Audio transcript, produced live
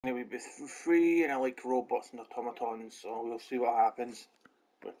Anyway, be free, and I like robots and automatons, so we'll see what happens.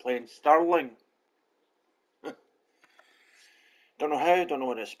 We're playing Sterling. Don't know how, don't know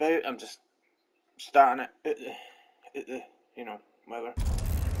what it's about. I'm just starting it at the you know, whatever.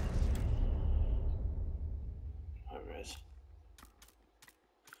 Whatever it is.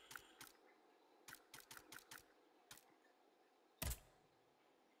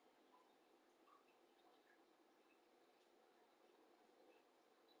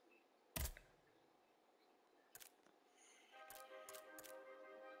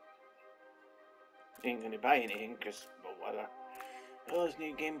 Ain't gonna buy anything because, well, whatever. Oh, there's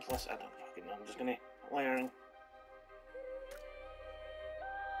new game plus. I don't fucking know. I'm just gonna learn.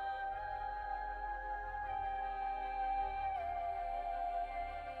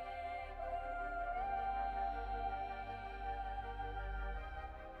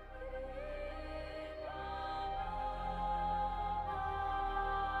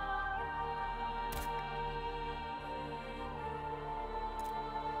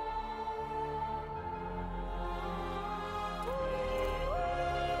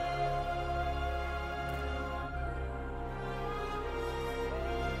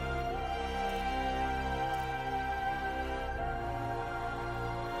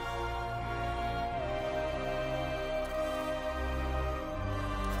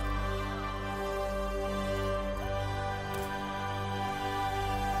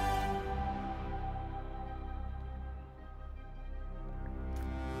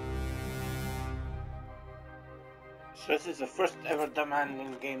 So this is the first ever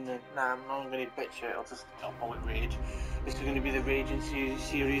demanding game that, nah, I'm not going to bitch it, I'll call it Rage. This is going to be the Raging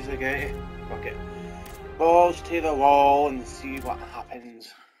series again. Fuck it. Balls to the wall and see what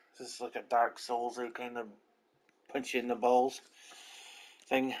happens. This is like a Dark Souls kind of punch you in the balls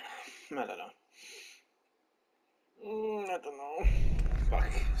thing. I don't know. I don't know.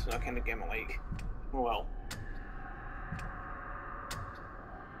 Fuck, it's not the kind of game I like. Oh well.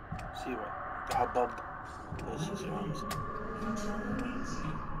 See what the hubbub. This is what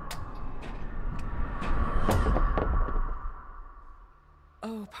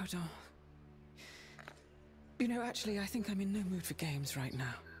Oh, pardon. You know, actually, I think I'm in no mood for games right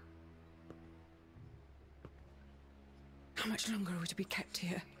now. How much longer are we to be kept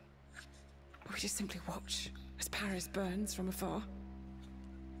here? Or we just simply watch as Paris burns from afar?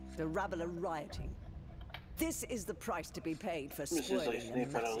 The rabble are rioting. This is the price to be paid for swirling the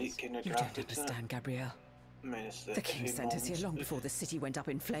masses. You don't understand, Gabrielle. The king sent us here long before the city went up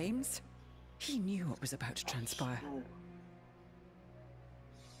in flames. He knew what was about to transpire.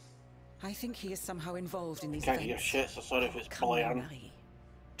 I think he is somehow involved in these events. Can't hear shit, so sorry if it's blaring.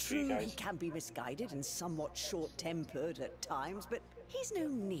 True, he can be misguided and somewhat short-tempered at times, but he's no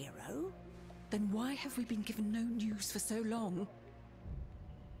Nero. Then why have we been given no news for so long?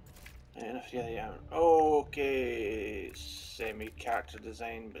 Yeah. Okay, semi-character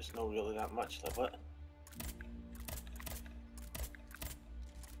design, but it's not really that much of it.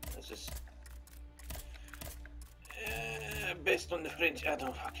 It's just based on the French. I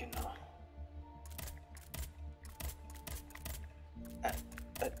don't fucking know. What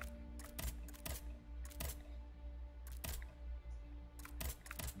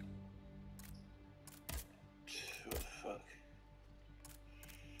the fuck?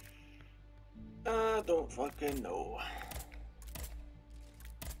 I don't fucking know.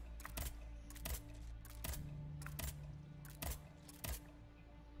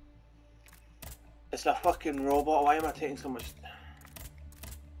 It's a fucking robot. Why am I taking so much?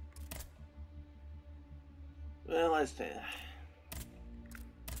 Well, let's take it.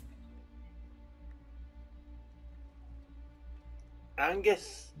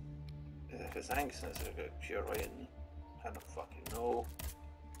 Angus? If it's Angus, then it's a pure writing. I don't fucking know.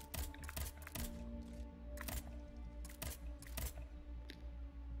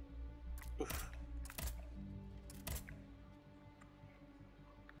 Oof.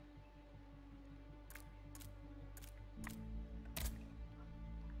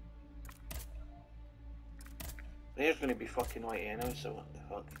 There's gonna be fucking white anyway, so what the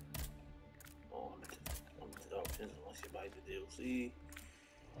fuck? Oh, limited options unless you buy the DLC.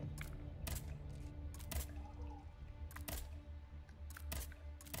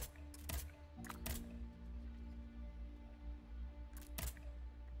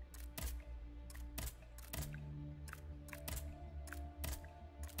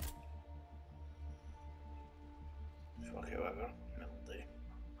 Fuck it, whatever. That'll do.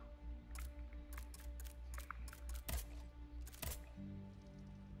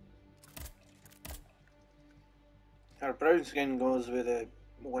 Our brown skin goes with the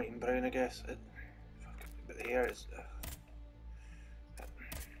white and brown, I guess. But the hair is.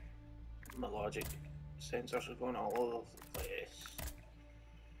 My logic sensors are going all over the place.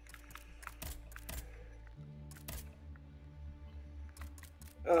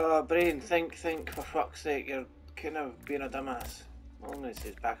 Brain, think, for fuck's sake, you're kind of being a dumbass. Well, I'm gonna say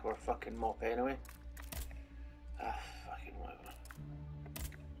it's back of our fucking mop anyway. Ah, fucking whatever.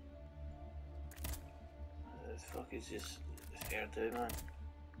 The fuck is this hairdo, man?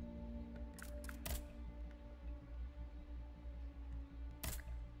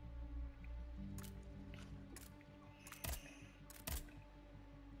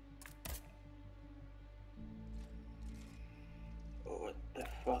 What the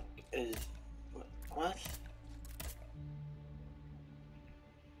fuck is... what?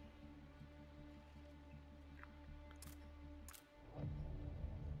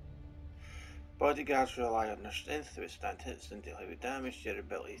 Bodyguards rely on their strength to withstand hits and deal heavy damage.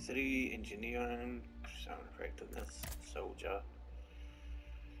 Durability 3, engineering, sound effectiveness, soldier.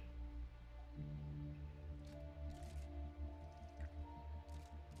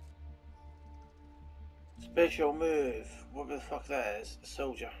 Special move, what the fuck that is?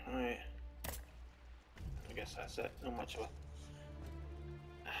 Soldier, alright. I guess that's it, not much of a...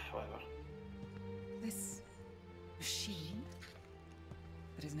 whatever. This machine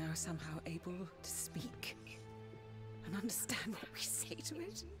that is now somehow able to speak and understand what we say to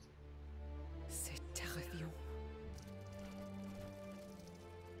it. C'est terrifiant.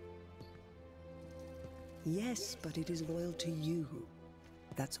 Yes, but it is loyal to you.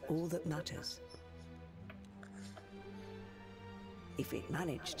 That's all that matters. If it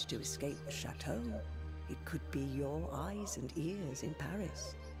managed to escape the chateau, it could be your eyes and ears in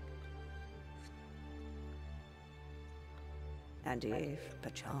Paris. And if,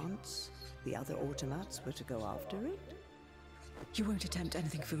 perchance, the other automats were to go after it? You won't attempt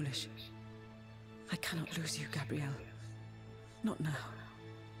anything foolish. I cannot lose you, Gabrielle. Not now.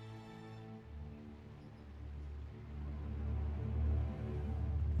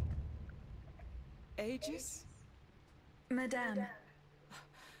 Aegis? Madame.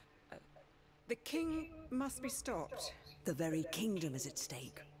 The king must be stopped. The very kingdom is at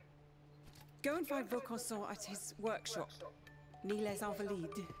stake. Go and find Vaucanson at his workshop, near les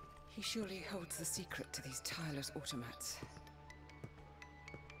Invalides. He surely holds the secret to these tireless automats.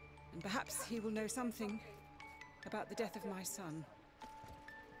 And perhaps he will know something about the death of my son.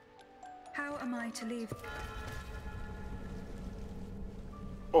 How am I to leave?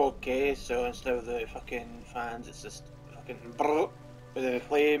 Okay, so instead of the fucking fans, it's just fucking brrr with a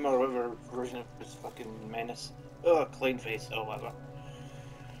flame or whatever version of this fucking menace. Oh, clean face or whatever.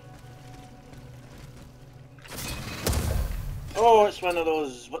 Oh, it's one of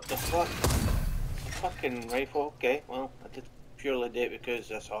those, what the fuck? Fucking rifle, okay, well, I did purely do it because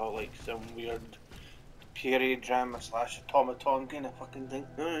I saw like some weird period drama / automaton kind of fucking thing.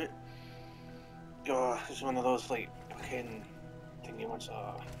 Alright. God, it's one of those like fucking thingy ones.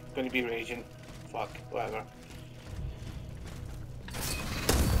 Gonna be raging. Fuck, whatever.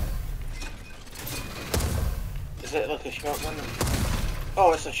 Is it like a shotgun?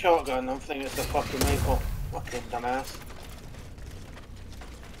 Oh, it's a shotgun. I'm thinking it's a fucking rifle. Fucking dumbass.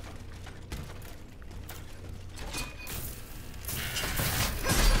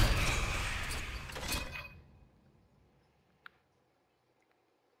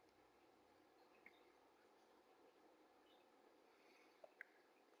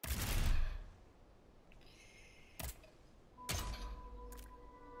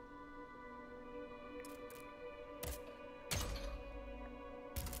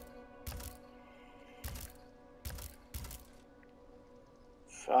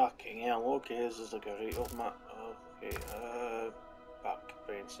 Fucking hell, okay, this is like a right off map. Okay, back,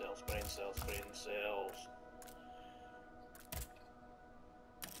 brain cells, brain cells, brain cells.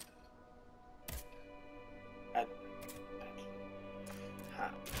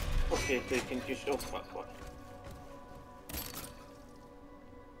 Okay, taking you so fuck what?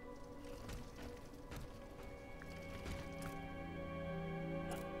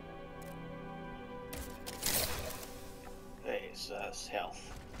 It's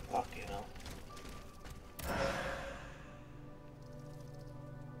health. Fucking hell.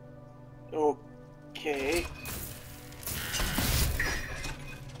 Okay.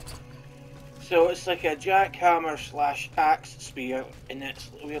 So it's like a jackhammer / axe spear in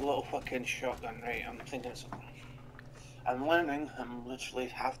its weird little fucking shotgun, right? I'm thinking it's... I'm learning, I'm literally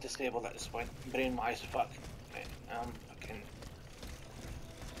half disabled at this point. Brain wise, fuck. Right, fucking...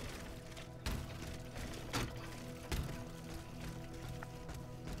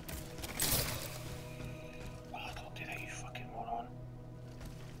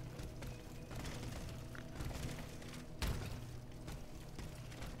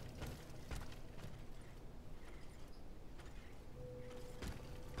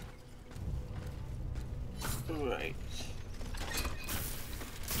 Right.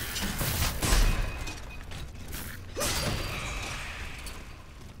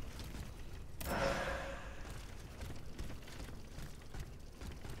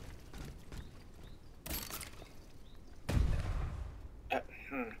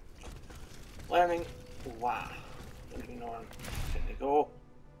 Learning. Wow. Don't even know where I'm going to go.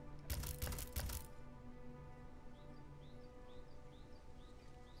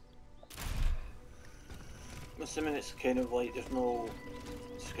 I'm assuming it's kind of like there's no.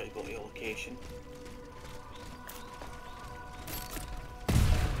 Just gotta go to your location.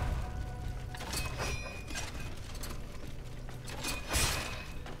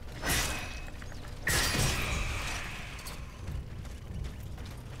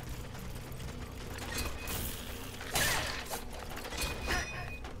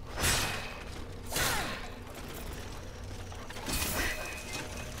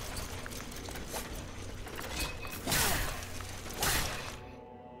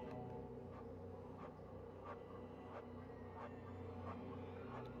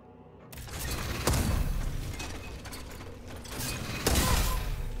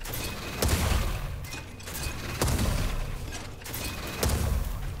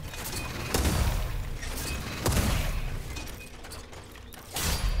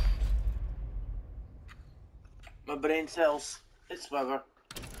 My brain cells. It's whatever.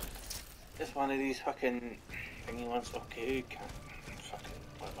 It's one of these fucking thingy ones. Okay, can't fucking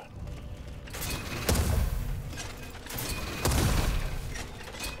whatever.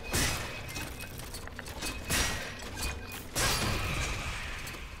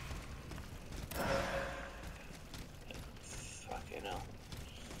 Fucking hell.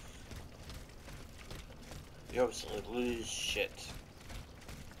 You obviously lose shit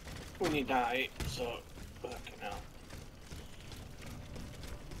when you die, so fucking hell.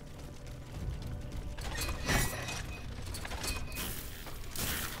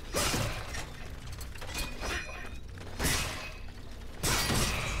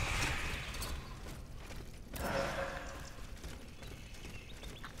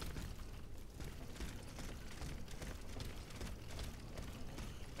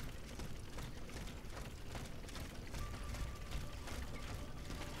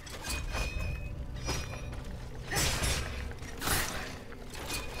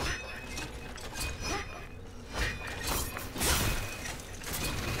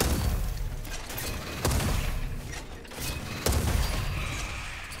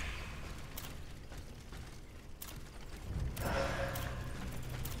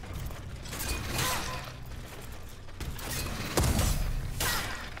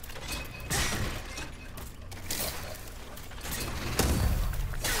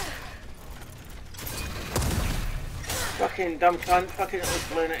 Fucking dumb cunt, fucking at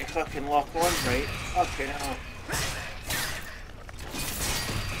least learn it to fucking lock on, right? Fucking hell.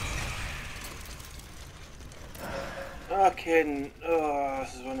 Fucking, oh,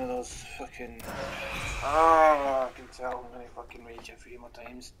 this is one of those fucking, oh, I can tell I'm gonna fucking rage a few more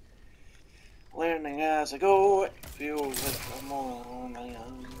times. Learning as I go, it feels like I'm on my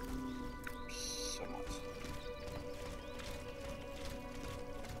own. Somewhat.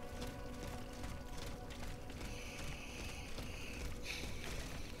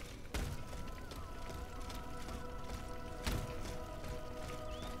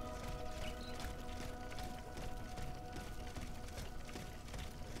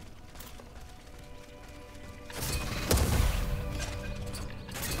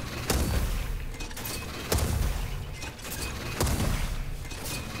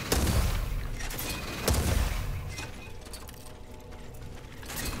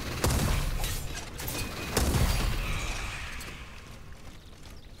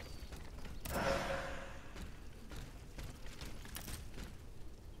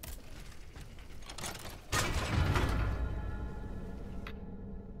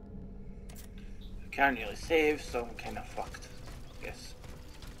 Can't really save, so I'm kind of fucked, I guess.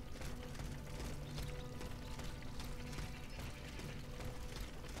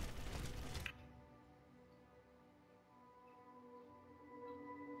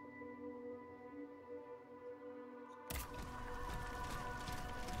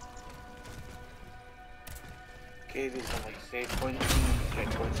 Okay, these are like save points and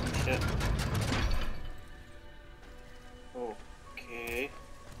checkpoints and shit. Okay.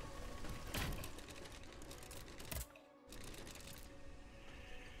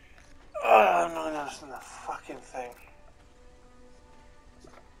 Oh no, that's not the fucking thing.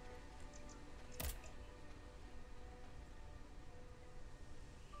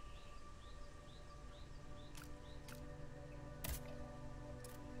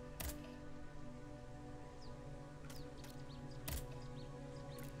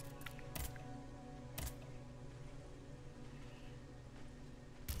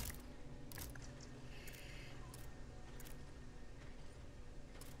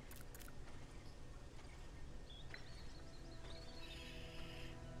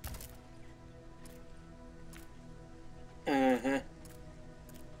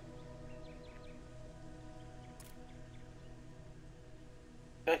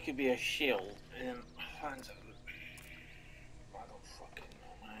 could be a shield. I don't fucking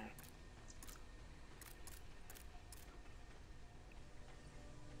know, man.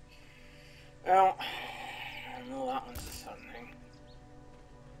 Well, I know that one's a certain thing.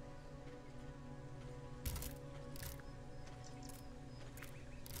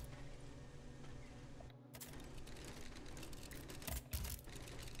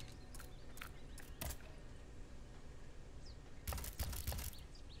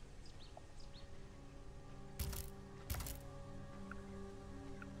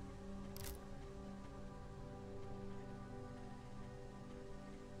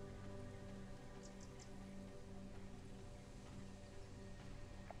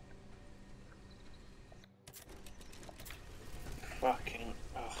 Fucking,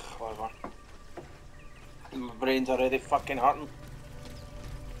 whatever. My brain's already fucking hurting.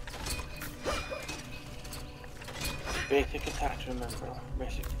 Basic attack, remember.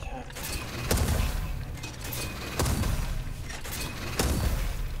 Basic attack.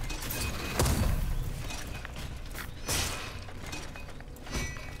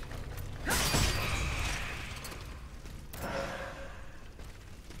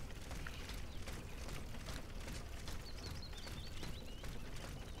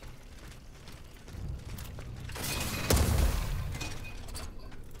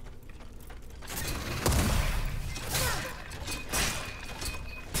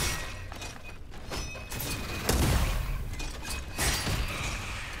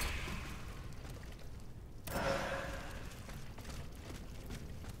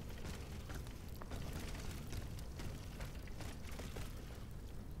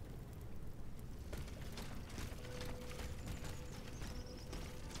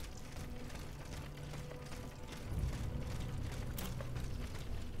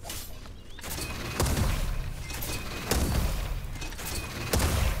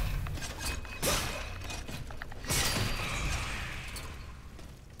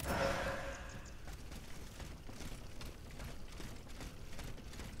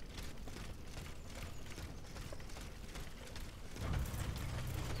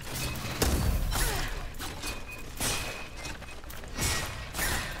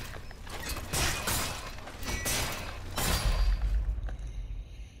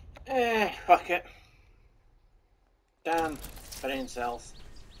 Fuck it. Damn, brain cells.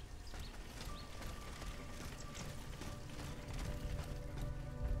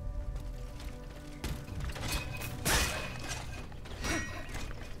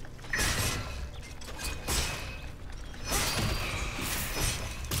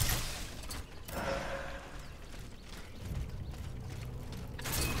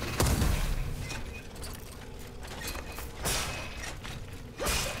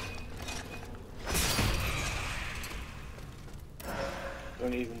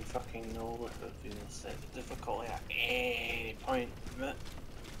 Don't even fucking know what the set the difficulty at any point of it.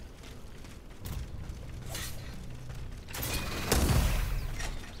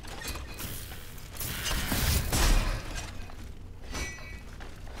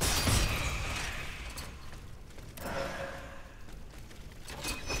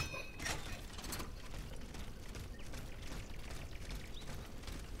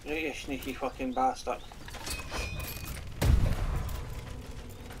 You sneaky fucking bastard.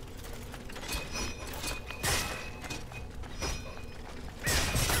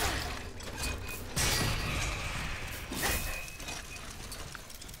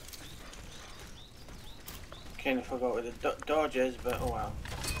 Kinda forgot where the dodge is, but oh well.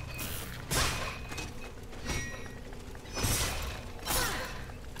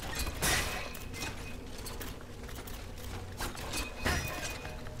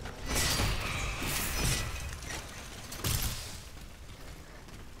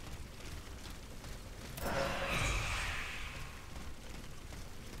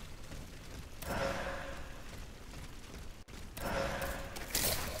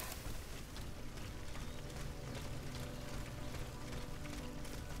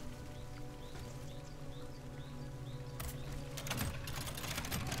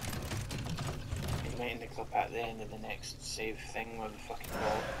 Making the clip at the end of the next save thing with the fucking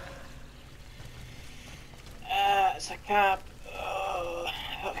ball. It's a cap.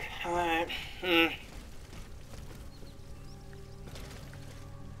 Alright.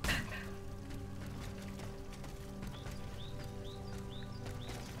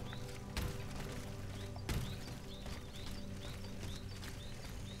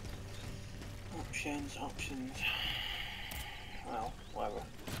 Options. Well, whatever.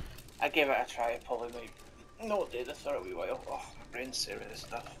 I gave it a try, probably might not do this for a wee while. Oh, my brain's sore with this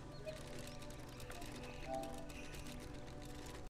stuff.